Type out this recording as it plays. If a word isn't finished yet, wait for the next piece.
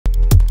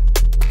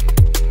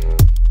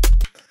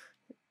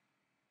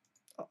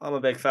I'm a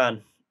big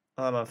fan.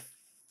 I'm a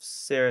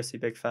seriously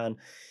big fan.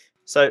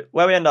 So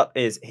where we end up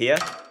is here.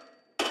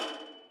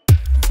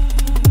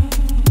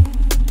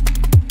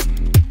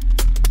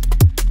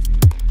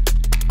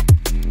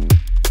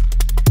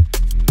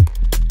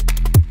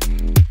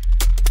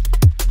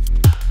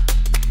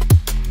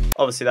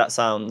 Obviously that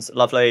sounds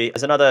lovely.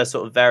 There's another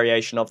sort of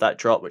variation of that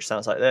drop which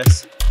sounds like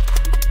this.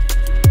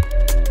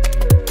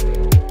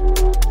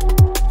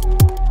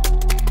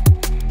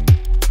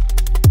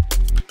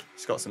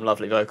 It's got some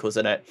lovely vocals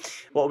in it.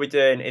 What we're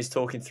doing is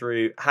talking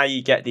through how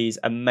you get these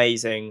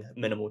amazing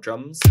minimal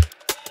drums.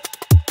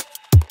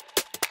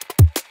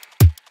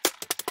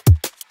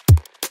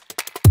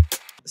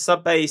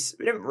 Sub bass,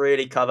 we didn't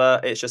really cover,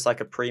 it's just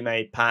like a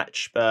pre-made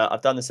patch, but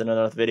I've done this in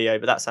another video,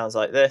 but that sounds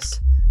like this.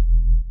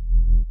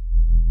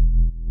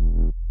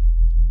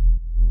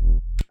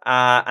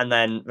 And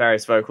then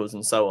various vocals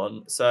and so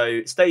on.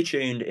 So stay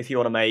tuned if you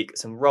want to make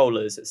some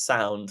rollers that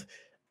sound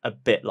a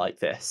bit like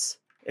this.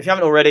 If you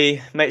haven't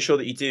already, make sure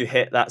that you do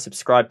hit that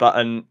subscribe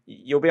button.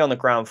 You'll be on the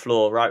ground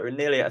floor, right? We're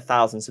nearly at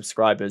 1,000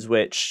 subscribers,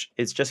 which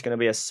is just going to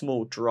be a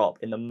small drop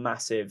in the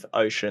massive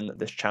ocean that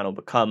this channel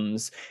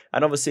becomes.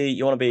 And obviously,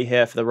 you want to be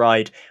here for the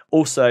ride.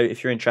 Also,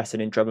 if you're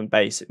interested in drum and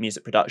bass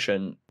music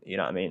production, you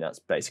know what I mean? That's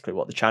basically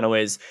what the channel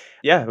is.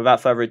 Yeah,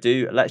 without further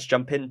ado, let's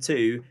jump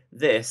into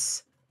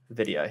this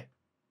video.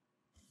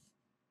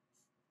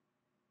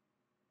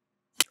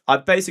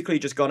 I've basically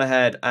just gone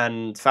ahead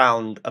and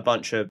found a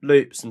bunch of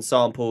loops and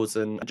samples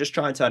and just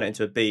try and turn it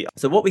into a beat.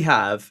 So what we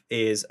have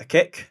is a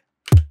kick,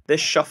 this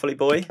shuffly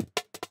boy,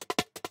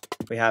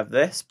 we have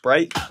this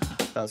break,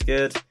 sounds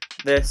good,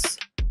 this,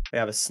 we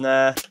have a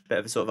snare, bit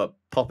of a sort of a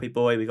poppy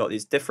boy, we've got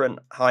these different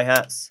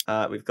hi-hats,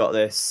 we've got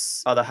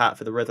this other hat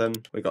for the rhythm,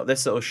 we've got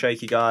this little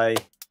shaky guy,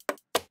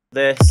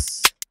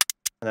 this,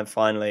 and then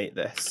finally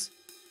this.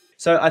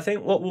 So I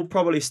think what we'll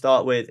probably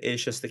start with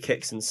is just the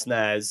kicks and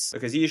snares,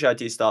 because usually I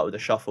do start with the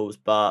shuffles,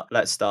 but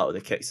let's start with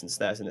the kicks and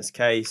snares in this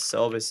case.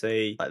 So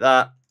obviously like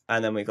that,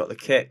 and then we've got the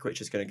kick,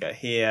 which is going to go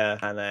here,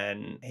 and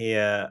then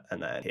here,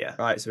 and then here.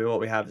 Right, so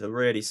what we have is a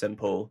really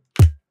simple,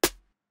 I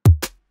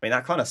mean,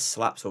 that kind of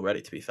slaps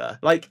already, to be fair.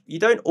 Like, you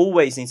don't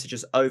always need to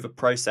just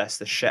over-process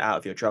the shit out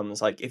of your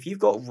drums. Like, if you've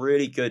got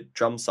really good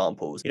drum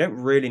samples, you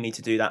don't really need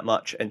to do that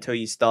much until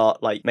you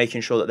start, like, making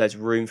sure that there's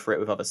room for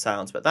it with other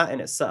sounds. But that in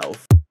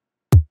itself,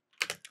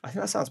 I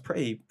think that sounds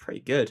pretty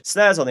good.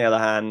 Snares, on the other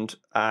hand,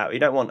 we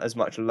don't want as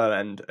much low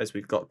end as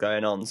we've got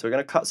going on. So we're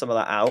going to cut some of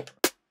that out.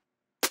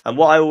 And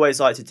what I always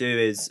like to do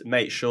is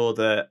make sure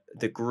that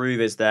the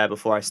groove is there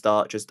before I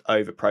start just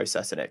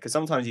over-processing it. Because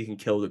sometimes you can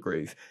kill the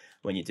groove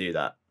when you do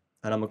that.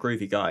 And I'm a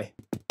groovy guy.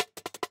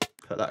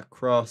 Put that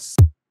across.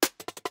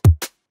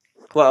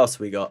 What else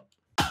have we got?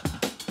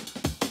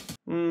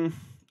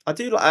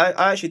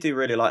 I actually do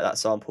really like that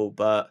sample,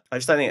 but I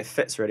just don't think it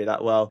fits really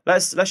that well.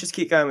 Let's just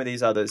keep going with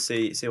these others,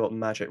 see what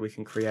magic we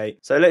can create.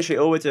 So literally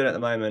all we're doing at the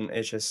moment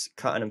is just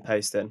cutting and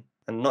pasting,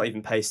 and not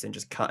even pasting,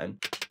 just cutting.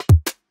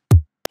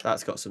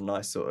 That's got some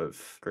nice sort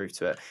of groove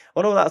to it. I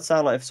wonder what that would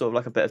sound like, sort of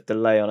like a bit of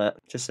delay on it,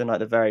 just in like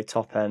the very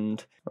top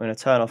end. I'm going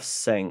to turn off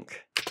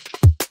sync.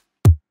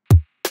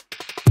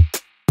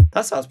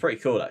 That sounds pretty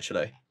cool,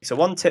 actually. So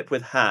one tip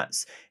with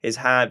hats is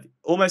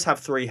almost have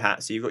three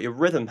hats. So you've got your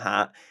rhythm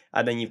hat,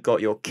 and then you've got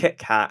your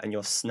kick hat and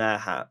your snare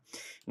hat.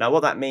 Now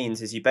what that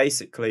means is you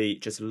basically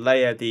just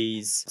layer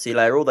these. So you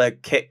layer all the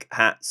kick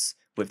hats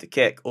with the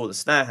kick, all the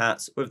snare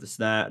hats with the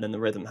snare, and then the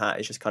rhythm hat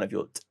is just kind of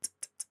your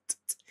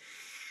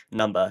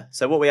number.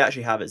 So what we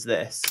actually have is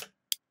this.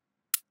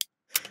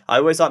 I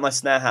always like my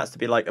snare hats to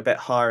be like a bit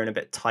higher and a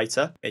bit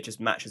tighter. It just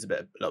matches a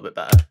little bit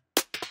better.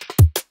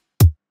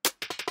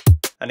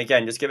 And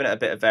again, just giving it a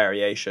bit of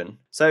variation.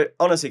 So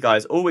honestly,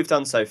 guys, all we've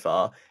done so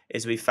far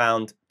is we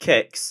found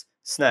kicks,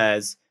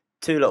 snares,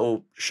 two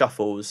little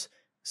shuffles,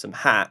 some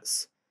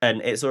hats, and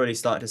it's already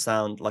starting to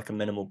sound like a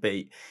minimal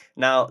beat.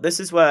 Now, this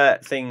is where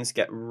things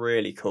get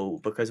really cool,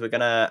 because we're going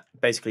to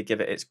basically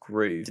give it its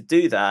groove. To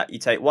do that, you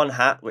take one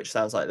hat, which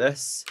sounds like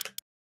this.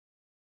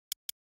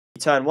 You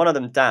turn one of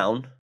them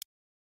down,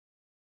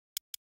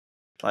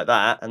 like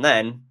that, and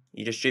then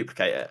you just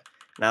duplicate it.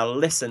 Now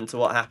listen to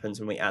what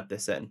happens when we add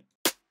this in.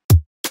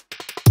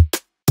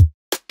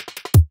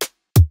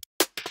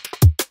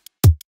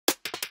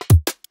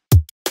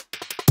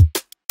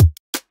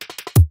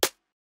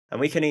 And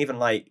we can even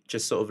like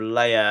just sort of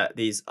layer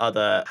these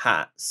other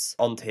hats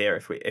onto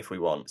here if we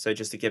want. So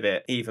just to give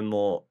it even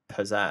more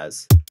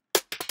pizzazz.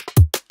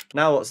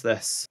 Now what's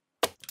this?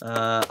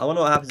 I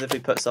wonder what happens if we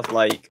put stuff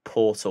like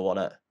Portal on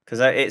it.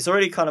 Because it's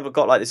already kind of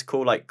got like this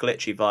cool like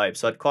glitchy vibe.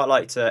 So I'd quite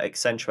like to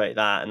accentuate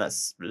that. And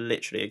that's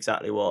literally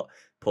exactly what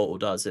Portal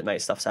does. It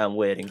makes stuff sound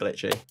weird and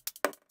glitchy.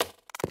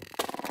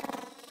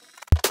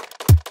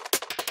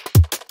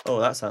 Oh,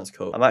 that sounds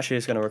cool. I'm actually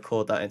just going to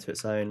record that into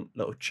its own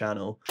little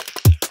channel.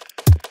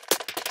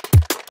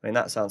 I mean,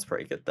 that sounds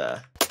pretty good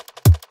there.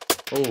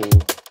 Oh,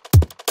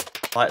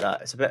 like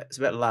that. It's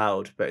a bit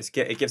loud, but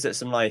it gives it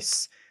some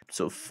nice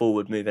sort of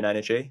forward moving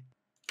energy.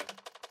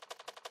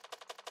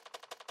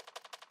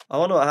 I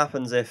wonder what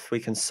happens if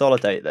we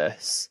consolidate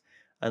this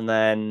and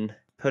then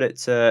put it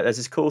to, there's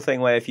this cool thing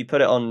where if you put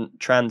it on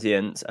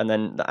transient and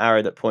then the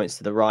arrow that points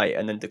to the right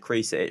and then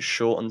decrease it, it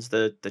shortens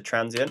the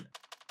transient.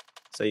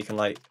 So you can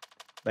like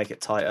make it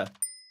tighter.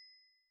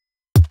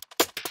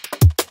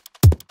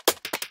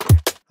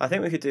 I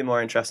think we could do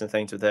more interesting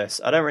things with this.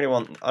 I don't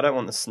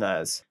want the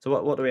snares. So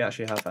what do we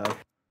actually have now?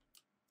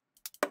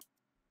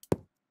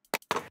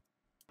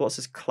 What's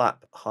this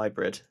clap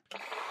hybrid?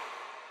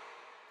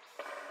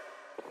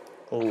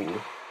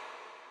 Oh.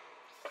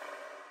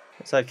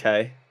 It's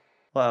okay.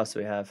 What else do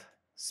we have?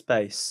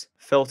 Space.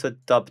 Filter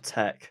dub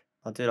tech.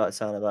 I do like the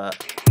sound of that.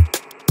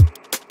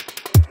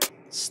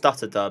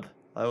 Stutter dub.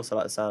 I also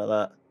like the sound of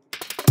that.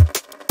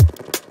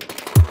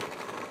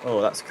 Oh,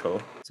 that's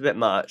cool. It's a bit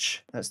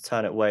much. Let's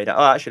turn it way down.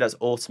 Oh, actually, let's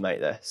automate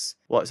this.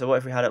 So what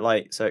if we had it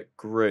like, so it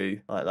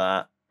grew like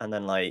that, and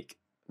then like,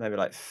 maybe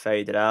like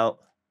fade it out?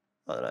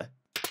 I don't know.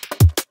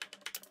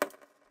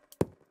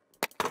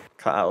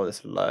 Cut out all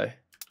this low.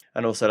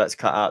 And also let's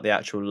cut out the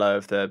actual low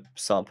of the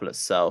sample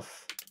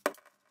itself.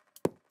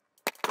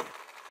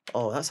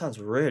 Oh, that sounds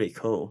really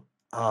cool.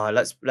 Oh,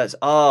 let's,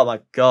 oh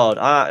my God.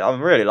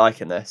 I'm really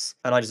liking this.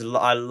 And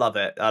I love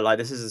it.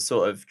 This is a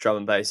sort of drum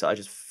and bass that I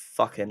just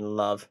fucking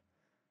love.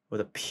 With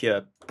a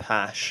pure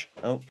pash.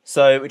 Oh,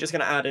 so we're just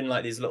gonna add in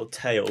like these little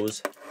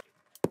tails.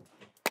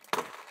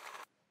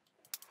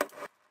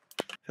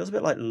 Feels a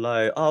bit like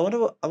low. Oh, I wonder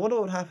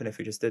what would happen if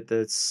we just did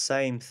the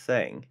same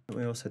thing that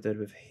we also did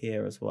with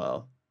here as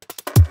well.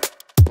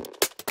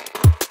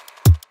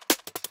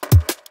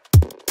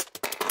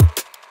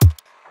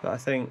 But I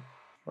think,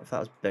 what if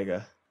that was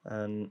bigger?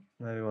 And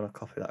maybe we want to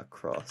copy that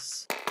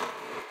across.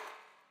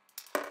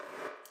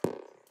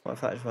 What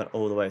if that just went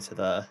all the way to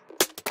there?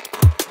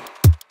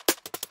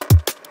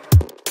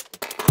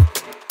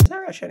 Is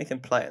there actually anything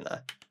playing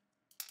there?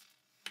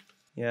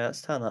 Yeah,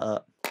 let's turn that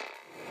up.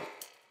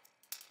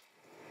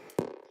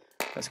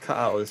 Let's cut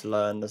out all this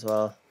low end as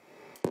well.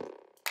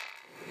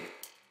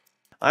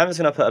 I'm just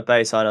going to put a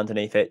bass line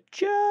underneath it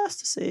just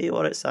to see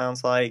what it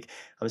sounds like.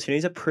 I'm just going to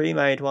use a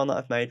pre-made one that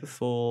I've made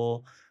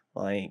before.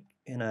 Like,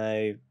 you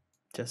know,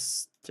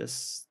 just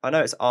I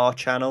know it's our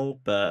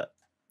channel, but,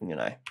 you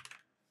know.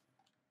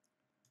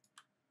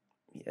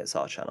 Yeah, it's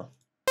our channel.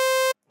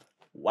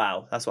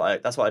 Wow, that's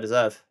what I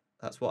deserve.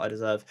 That's what I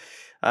deserve.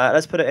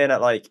 Let's put it in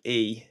at like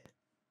E.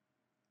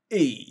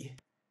 E.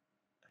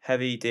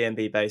 Heavy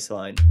DNB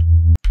bassline.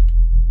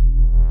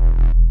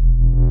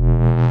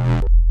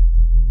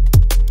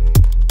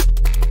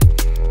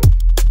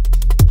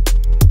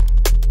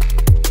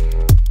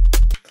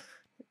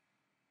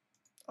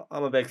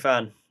 I'm a big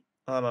fan.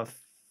 I'm a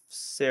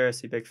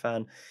seriously big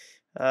fan.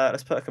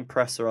 Let's put a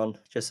compressor on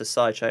just to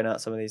sidechain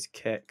out some of these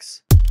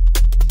kicks.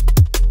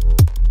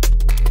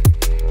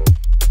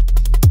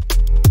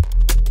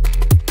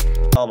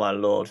 Oh my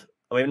lord.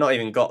 We've not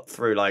even got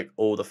through like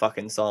all the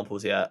fucking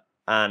samples yet,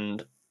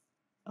 and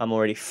I'm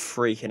already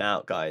freaking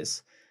out,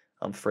 guys.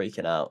 I'm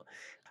freaking out.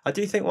 I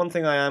do think one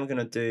thing I am going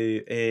to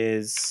do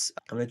is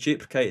I'm going to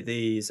duplicate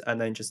these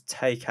and then just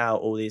take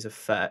out all these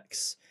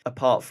effects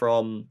apart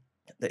from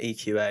the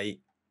EQ8.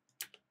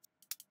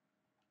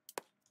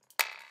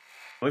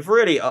 We've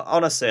really,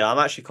 honestly, I'm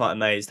actually quite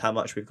amazed how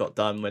much we've got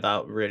done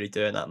without really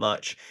doing that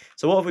much.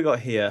 So what have we got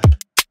here?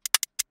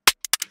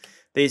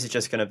 These are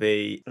just going to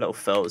be little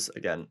fills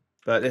again.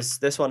 But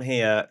this one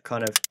here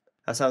kind of,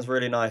 that sounds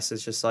really nice.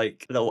 It's just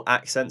like little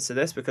accents to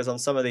this, because on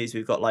some of these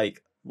we've got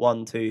like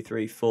 1, 2,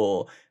 3,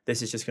 4.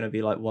 This is just going to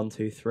be like 1,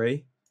 2,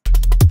 3.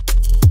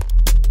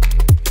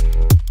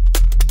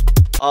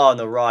 Oh, and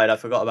the ride. I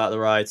forgot about the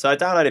ride. So I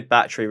downloaded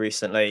Battery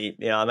recently.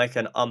 You know, I make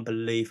an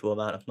unbelievable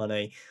amount of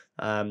money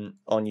on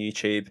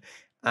YouTube.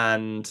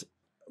 And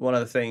one of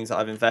the things that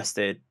I've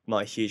invested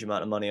my huge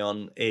amount of money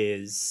on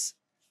is,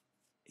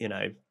 you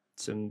know,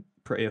 some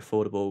pretty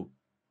affordable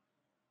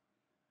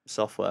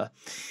software.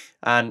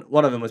 And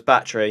one of them was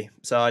Battery.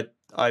 So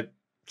I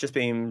just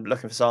been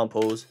looking for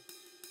samples.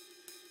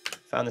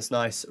 Found this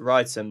nice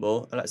ride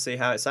cymbal. And let's see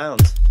how it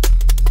sounds.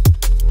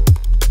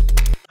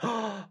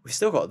 We've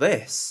still got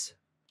this.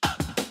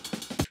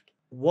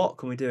 What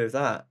can we do with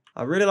that?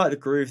 I really like the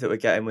groove that we're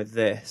getting with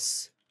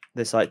this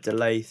like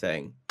delay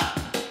thing.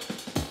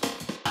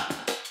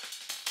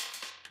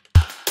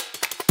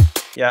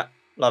 Yeah,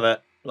 love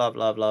it.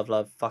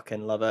 Love,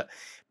 fucking love it.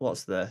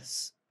 What's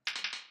this?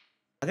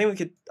 I think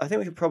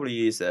we could probably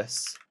use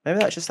this. Maybe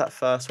that's just that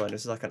first one.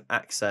 This is like an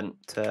accent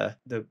to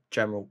the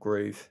general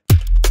groove.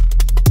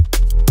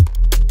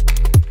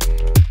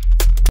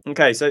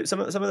 Okay, so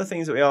some of the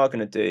things that we are going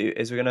to do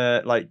is we're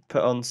going to like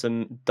put on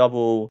some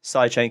double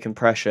sidechain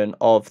compression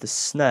of the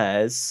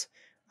snares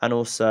and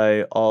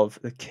also of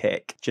the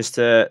kick, just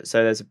so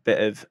there's a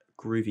bit of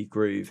groovy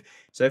groove.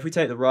 So if we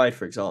take the ride,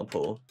 for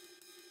example,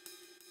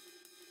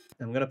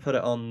 I'm going to put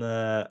it on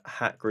the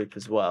hat group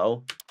as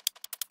well.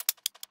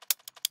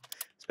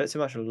 It's a bit too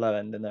much of a low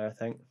end in there, I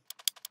think.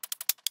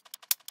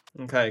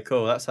 Okay,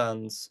 cool. That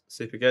sounds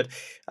super good.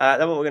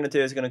 Then what we're going to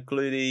do is we're going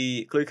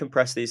to glue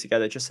compress these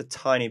together just a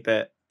tiny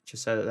bit,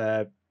 just so that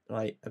they're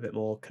like a bit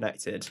more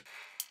connected.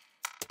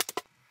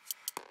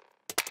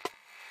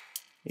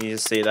 You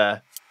just see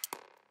there.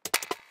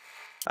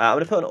 I'm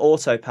going to put an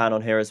auto pan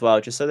on here as well,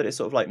 just so that it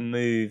sort of like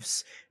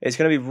moves. It's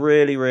going to be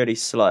really, really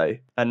slow,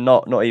 and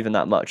not even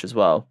that much as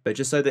well, but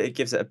just so that it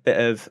gives it a bit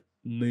of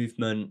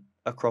movement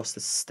across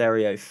the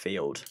stereo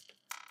field.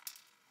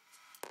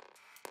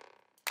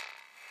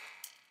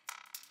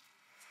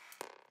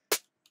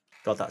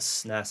 God, that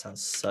snare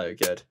sounds so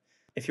good.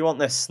 If you want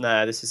this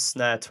snare, this is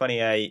snare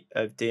 28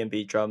 of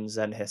DNB Drums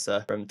Zen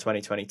Hisser from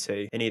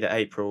 2022 in either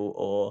April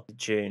or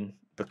June,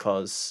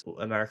 because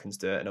Americans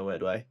do it in a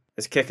weird way.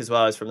 This kick as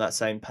well is from that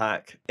same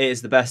pack. It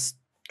is the best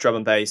drum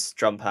and bass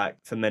drum pack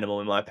for minimal,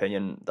 in my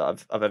opinion,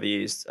 that I've ever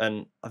used,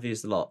 and I've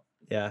used a lot.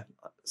 Yeah,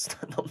 it's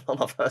not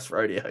my first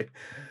rodeo.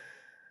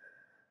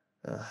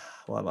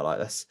 Why am I like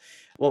this?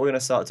 What we're going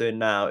to start doing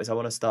now is I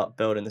want to start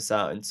building this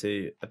out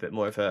into a bit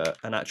more of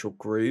an actual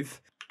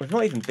groove. We've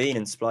not even been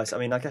in Splice. I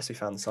mean, I guess we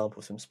found the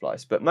samples from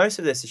Splice, but most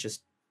of this is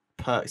just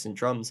percs and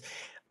drums.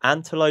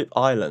 Antelope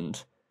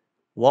Island.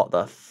 What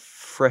the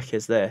frick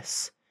is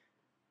this?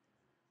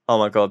 Oh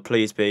my god,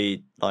 please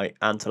be like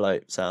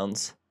antelope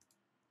sounds.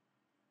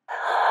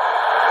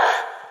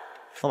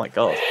 Oh my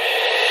god.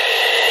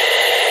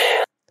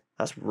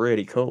 That's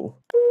really cool.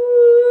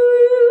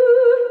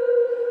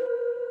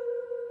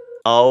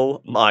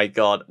 Oh my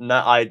god.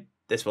 No,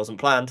 this wasn't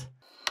planned.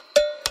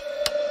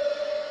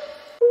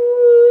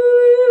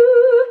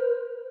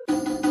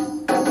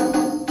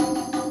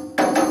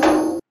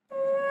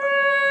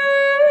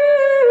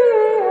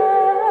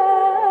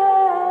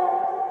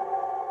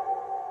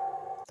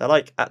 They're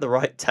like at the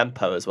right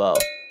tempo as well.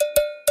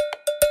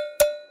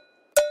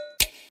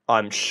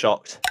 I'm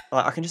shocked.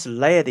 Like, I can just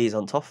layer these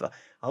on top of it.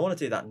 I want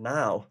to do that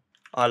now.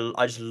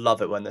 I just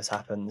love it when this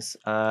happens.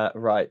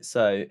 Right,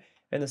 so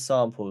in the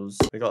samples,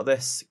 we got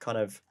this kind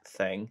of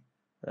thing,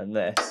 and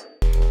this.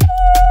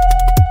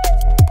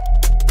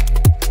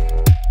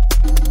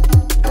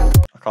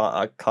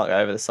 I can't go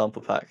over the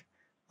sample pack.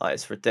 Like,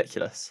 it's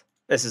ridiculous.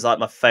 This is like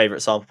my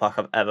favourite sample pack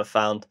I've ever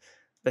found.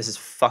 This is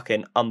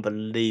fucking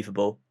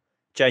unbelievable.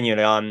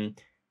 Genuinely, I'm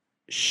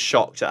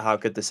shocked at how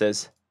good this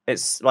is.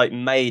 It's like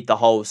made the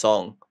whole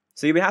song.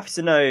 So you'll be happy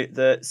to know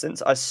that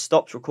since I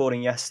stopped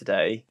recording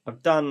yesterday,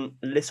 I've done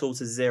little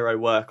to zero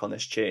work on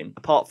this tune,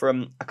 apart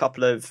from a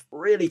couple of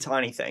really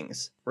tiny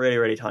things,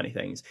 really tiny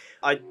things.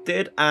 I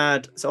did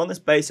add, so on this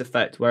bass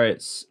effect where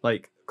it's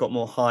like got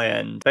more high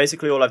end,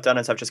 basically all I've done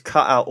is I've just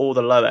cut out all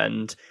the low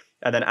end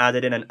and then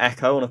added in an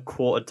echo on a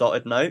quarter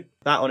dotted note.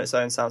 That on its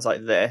own sounds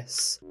like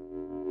this.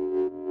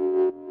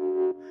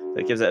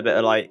 It gives it a bit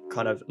of like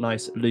kind of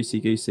nice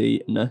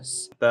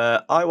loosey-goosey-ness.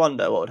 But I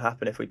wonder what would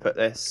happen if we put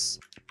this.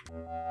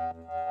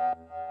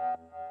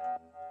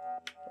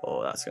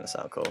 Oh, that's going to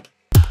sound cool.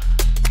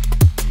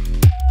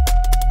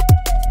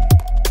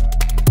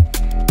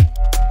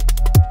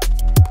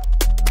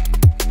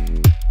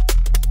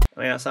 I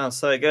mean, that sounds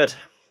so good.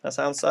 That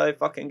sounds so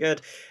fucking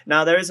good.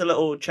 Now, there is a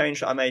little change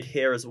that I made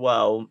here as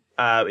well,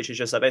 which is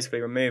just I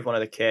basically remove one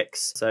of the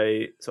kicks.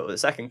 So, sort of the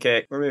second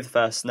kick, remove the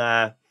first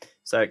snare.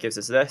 So it gives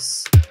us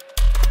this.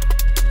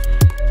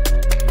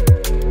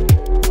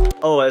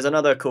 Oh, there's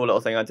another cool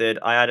little thing I did.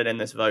 I added in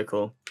this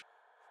vocal,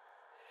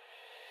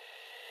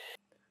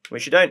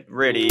 which you don't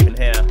really even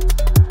hear.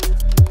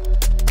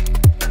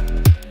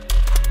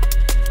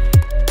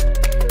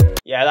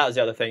 Yeah, that was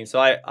the other thing. So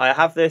I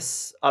have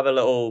this other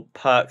little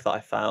perk that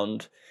I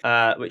found,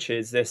 which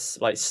is this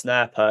like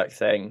snare perk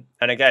thing.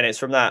 And again, it's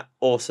from that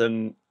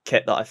awesome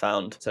kit that I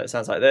found. So it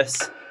sounds like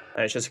this,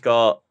 and it's just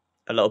got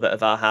a little bit of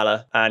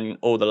Valhalla and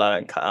all the low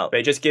end cut out. But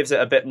it just gives it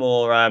a bit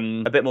more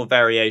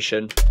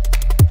variation.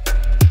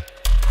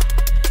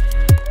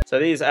 So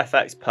these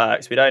FX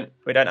perks, we don't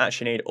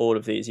actually need all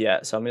of these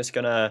yet. So I'm just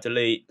gonna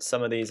delete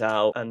some of these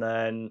out, and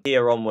then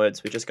here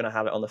onwards, we're just gonna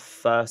have it on the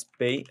first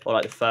beat, or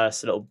like the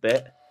first little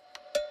bit.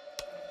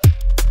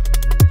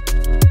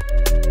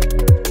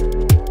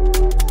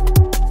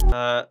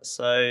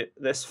 So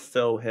this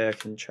fill here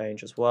can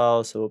change as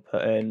well. So we'll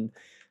put in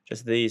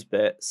just these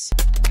bits.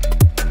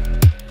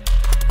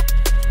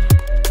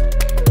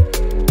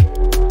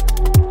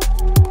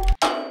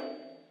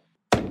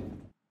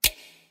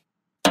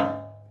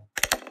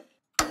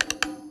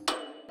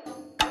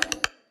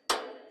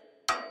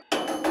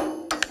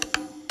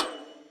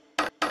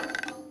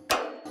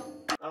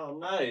 Oh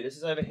no, this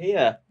is over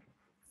here.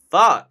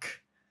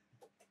 Fuck.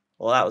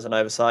 Well, that was an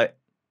oversight.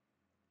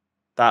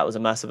 That was a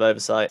massive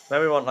oversight.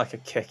 Maybe we want like a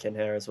kick in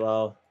here as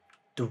well.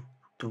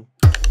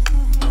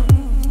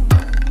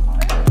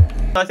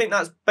 I think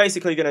that's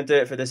basically going to do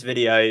it for this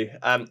video.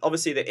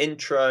 Obviously the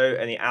intro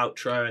and the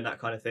outro and that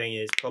kind of thing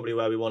is probably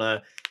where we want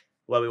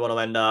to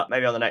end up,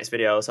 maybe on the next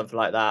video or something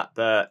like that.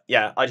 But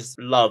yeah, I just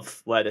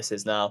love where this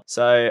is now.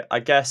 So I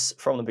guess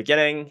from the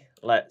beginning,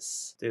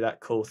 let's do that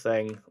cool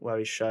thing where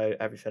we show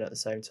everything at the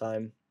same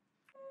time.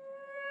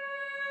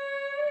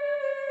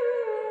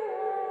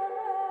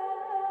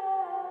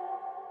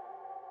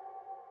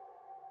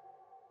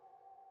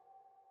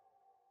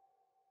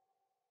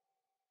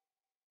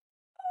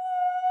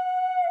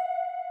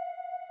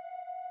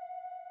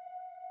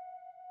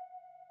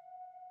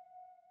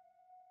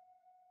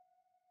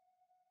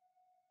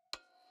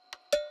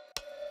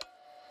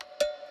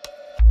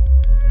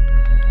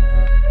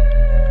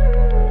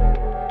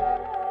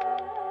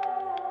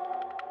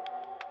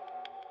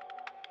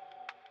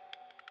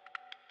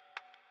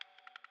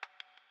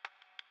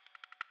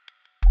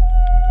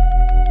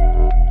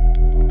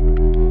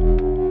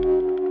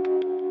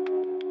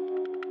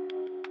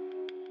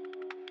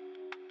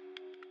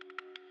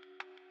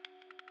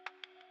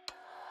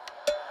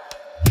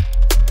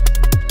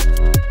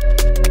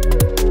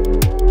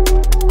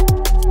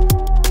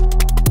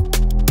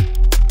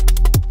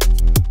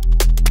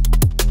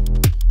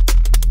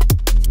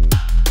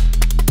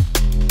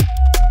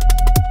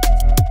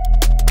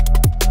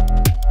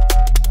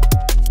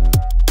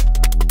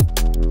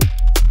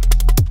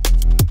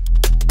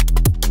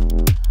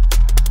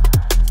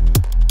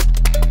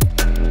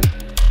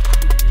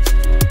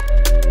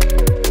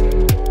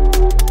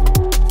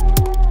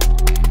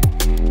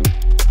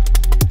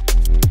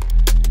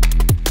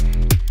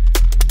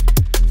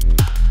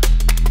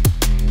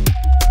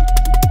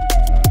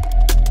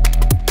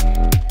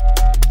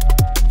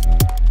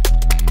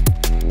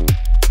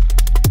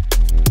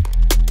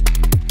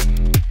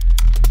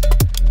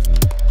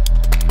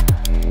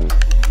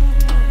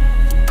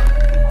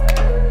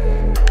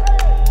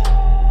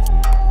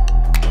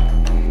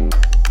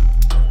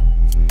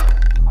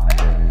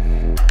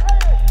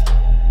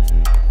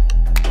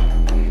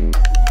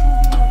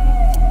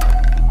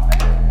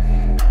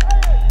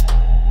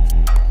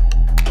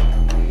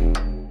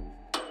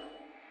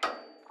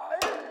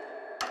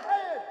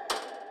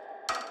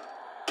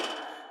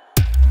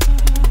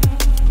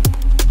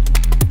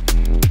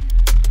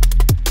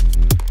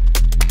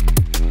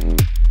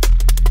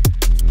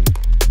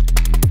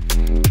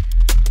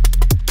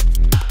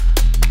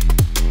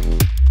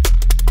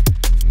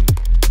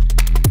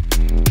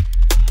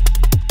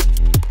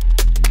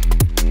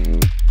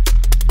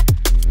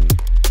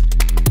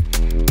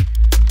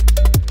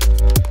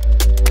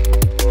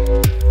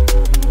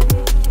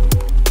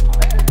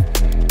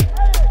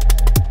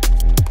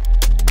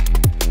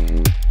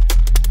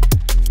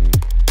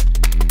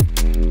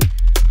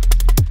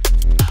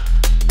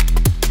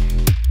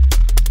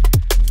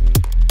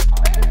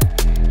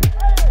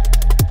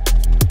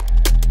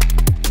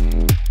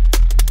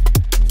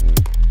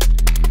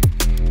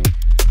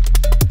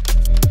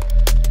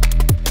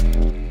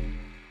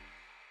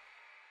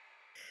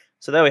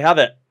 So there we have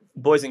it,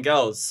 boys and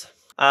girls.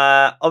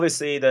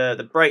 Obviously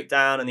the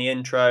breakdown and the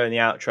intro and the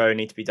outro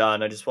need to be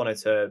done. I just wanted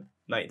to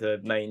make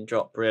the main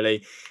drop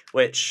really,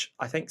 which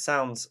I think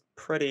sounds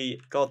pretty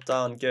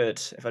goddamn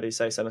good if I do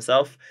say so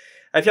myself.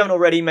 If you haven't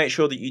already, make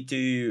sure that you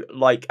do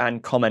like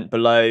and comment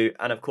below,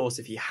 and of course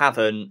if you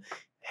haven't,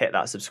 hit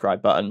that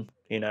subscribe button.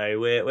 You know,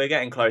 we're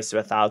getting close to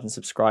 1,000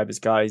 subscribers,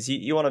 guys.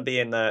 You want to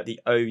be in the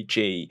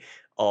OG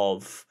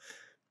of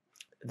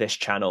this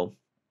channel,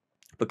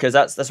 because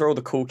that's where all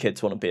the cool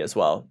kids want to be as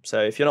well.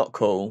 So if you're not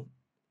cool,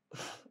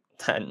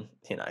 then,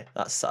 you know,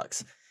 that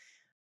sucks.